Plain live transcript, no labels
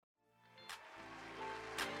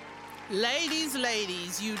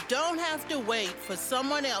Ladies, you don't have to wait for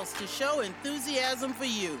someone else to show enthusiasm for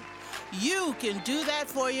you. You can do that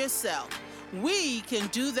for yourself. We can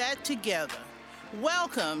do that together.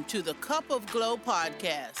 Welcome to the Cup of Glow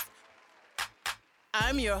podcast.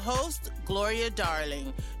 I'm your host, Gloria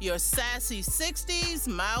Darling, your sassy 60s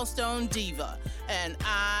milestone diva, and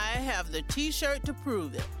I have the t-shirt to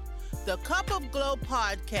prove it. The Cup of Glow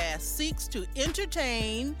podcast seeks to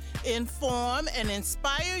entertain, inform, and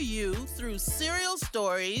inspire you through serial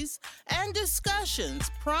stories and discussions,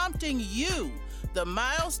 prompting you, the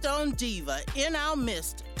milestone diva in our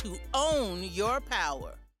midst, to own your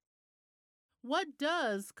power. What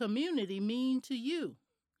does community mean to you?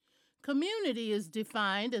 Community is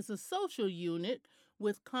defined as a social unit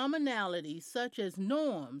with commonalities such as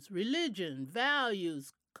norms, religion,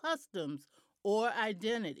 values, customs, or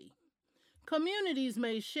identity. Communities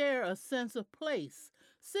may share a sense of place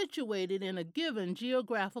situated in a given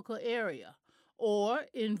geographical area or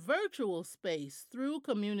in virtual space through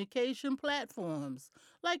communication platforms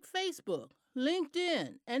like Facebook,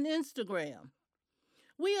 LinkedIn, and Instagram.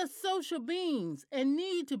 We are social beings and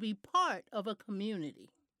need to be part of a community.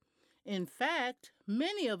 In fact,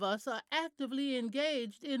 many of us are actively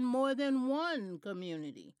engaged in more than one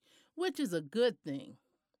community, which is a good thing.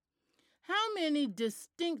 How many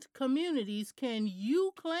distinct communities can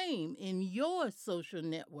you claim in your social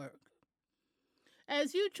network?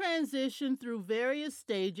 As you transition through various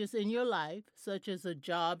stages in your life, such as a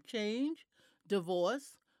job change,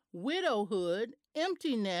 divorce, widowhood,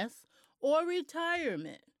 empty nest, or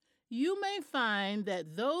retirement, you may find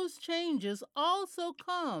that those changes also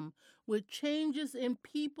come with changes in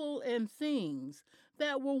people and things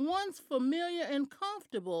that were once familiar and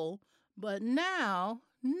comfortable, but now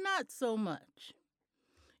not so much.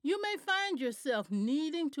 You may find yourself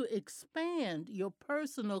needing to expand your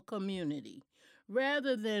personal community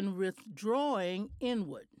rather than withdrawing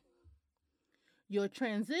inward. Your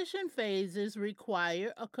transition phases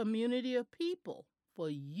require a community of people for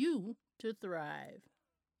you to thrive.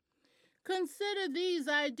 Consider these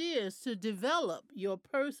ideas to develop your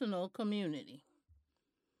personal community.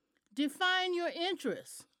 Define your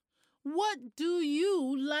interests. What do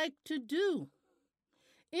you like to do?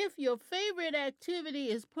 If your favorite activity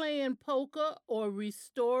is playing poker or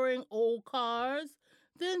restoring old cars,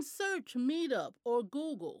 then search Meetup or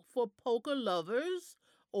Google for poker lovers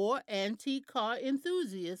or antique car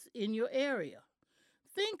enthusiasts in your area.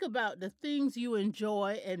 Think about the things you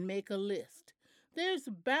enjoy and make a list. There's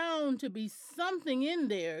bound to be something in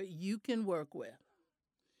there you can work with.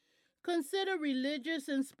 Consider religious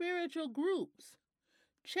and spiritual groups.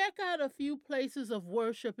 Check out a few places of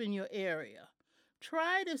worship in your area.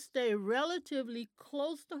 Try to stay relatively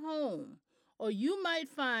close to home, or you might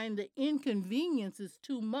find the inconvenience is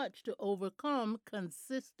too much to overcome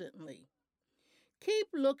consistently. Keep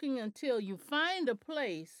looking until you find a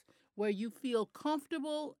place where you feel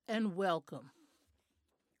comfortable and welcome.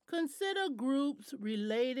 Consider groups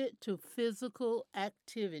related to physical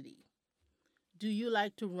activity. Do you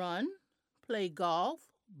like to run, play golf,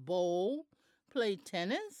 bowl, play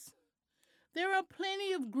tennis? There are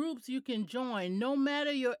plenty of groups you can join no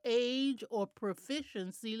matter your age or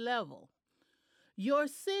proficiency level. Your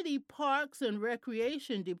city parks and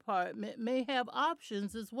recreation department may have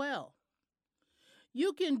options as well.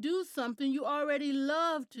 You can do something you already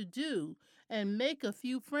love to do and make a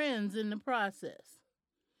few friends in the process.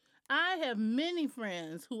 I have many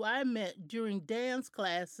friends who I met during dance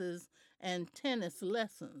classes and tennis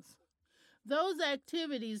lessons. Those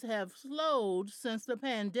activities have slowed since the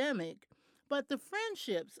pandemic, but the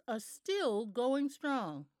friendships are still going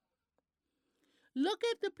strong. Look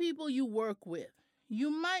at the people you work with. You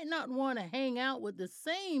might not want to hang out with the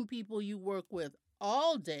same people you work with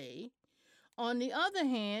all day. On the other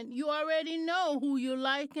hand, you already know who you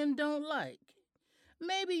like and don't like.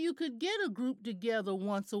 Maybe you could get a group together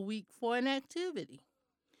once a week for an activity.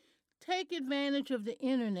 Take advantage of the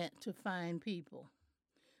internet to find people.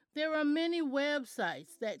 There are many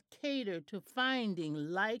websites that cater to finding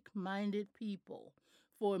like-minded people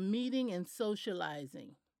for meeting and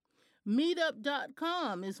socializing.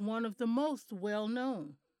 Meetup.com is one of the most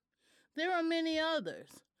well-known. There are many others.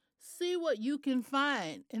 See what you can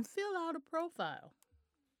find and fill out a profile.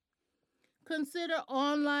 Consider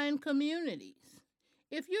online communities.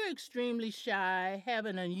 If you're extremely shy, have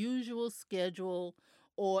an unusual schedule,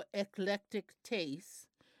 or eclectic tastes,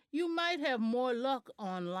 you might have more luck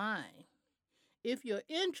online. If your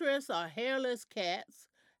interests are hairless cats,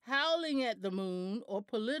 howling at the moon, or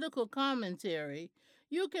political commentary,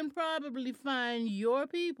 you can probably find your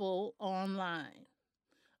people online.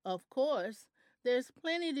 Of course, There's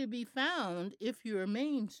plenty to be found if you're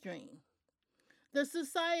mainstream. The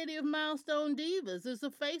Society of Milestone Divas is a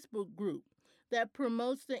Facebook group that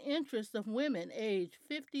promotes the interests of women aged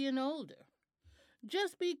 50 and older.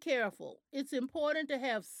 Just be careful. It's important to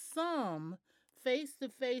have some face to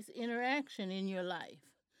face interaction in your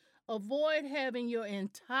life. Avoid having your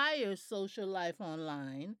entire social life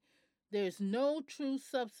online. There's no true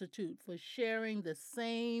substitute for sharing the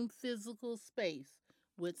same physical space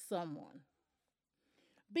with someone.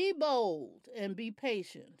 Be bold and be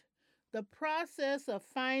patient. The process of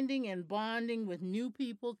finding and bonding with new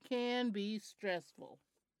people can be stressful.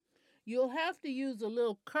 You'll have to use a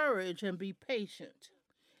little courage and be patient.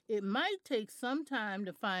 It might take some time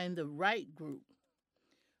to find the right group.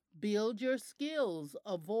 Build your skills.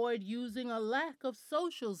 Avoid using a lack of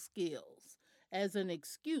social skills as an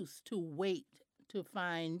excuse to wait to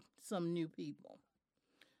find some new people.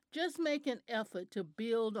 Just make an effort to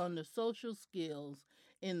build on the social skills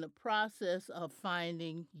in the process of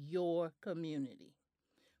finding your community.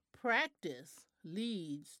 Practice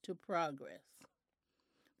leads to progress.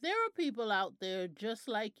 There are people out there just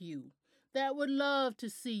like you that would love to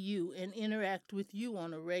see you and interact with you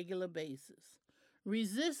on a regular basis.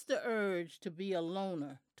 Resist the urge to be a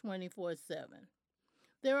loner 24/7.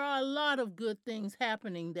 There are a lot of good things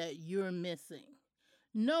happening that you're missing.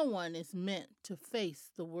 No one is meant to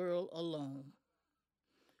face the world alone.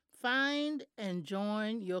 Find and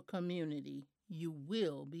join your community. You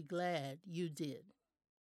will be glad you did.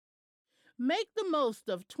 Make the most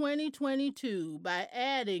of 2022 by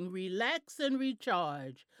adding Relax and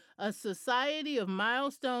Recharge, a Society of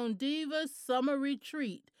Milestone Divas summer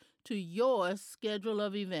retreat, to your schedule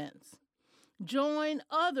of events. Join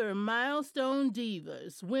other Milestone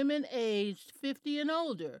Divas, women aged 50 and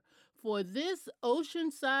older, for this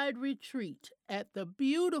oceanside retreat at the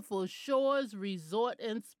beautiful Shores Resort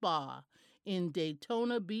and Spa in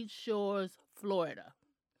Daytona Beach Shores, Florida,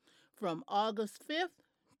 from August 5th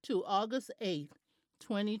to August 8th,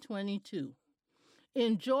 2022.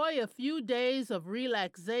 Enjoy a few days of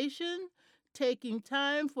relaxation, taking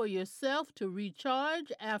time for yourself to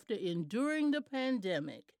recharge after enduring the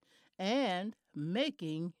pandemic, and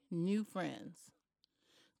making new friends.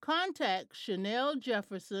 Contact Chanel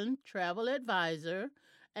Jefferson, Travel Advisor,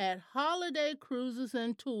 at Holiday Cruises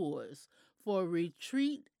and Tours for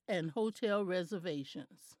retreat and hotel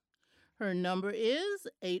reservations. Her number is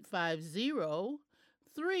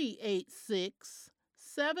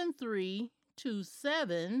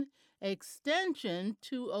 850-386-7327, extension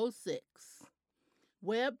 206.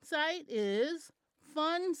 Website is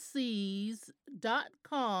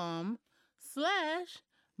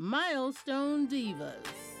funseas.com/Milestone Divas.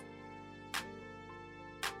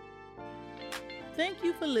 Thank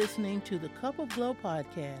you for listening to the Cup of Glow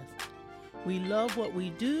podcast. We love what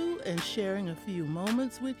we do and sharing a few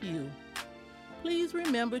moments with you. Please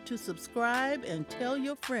remember to subscribe and tell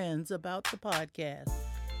your friends about the podcast.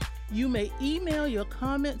 You may email your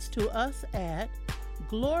comments to us at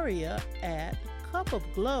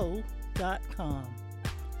gloria@cupofglow.com.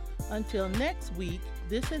 Until next week,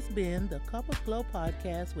 this has been the Cup of Glow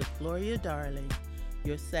podcast with Gloria Darling,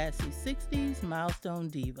 your sassy 60s milestone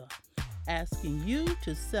diva, asking you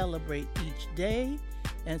to celebrate each day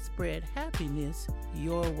and spread happiness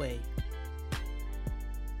your way.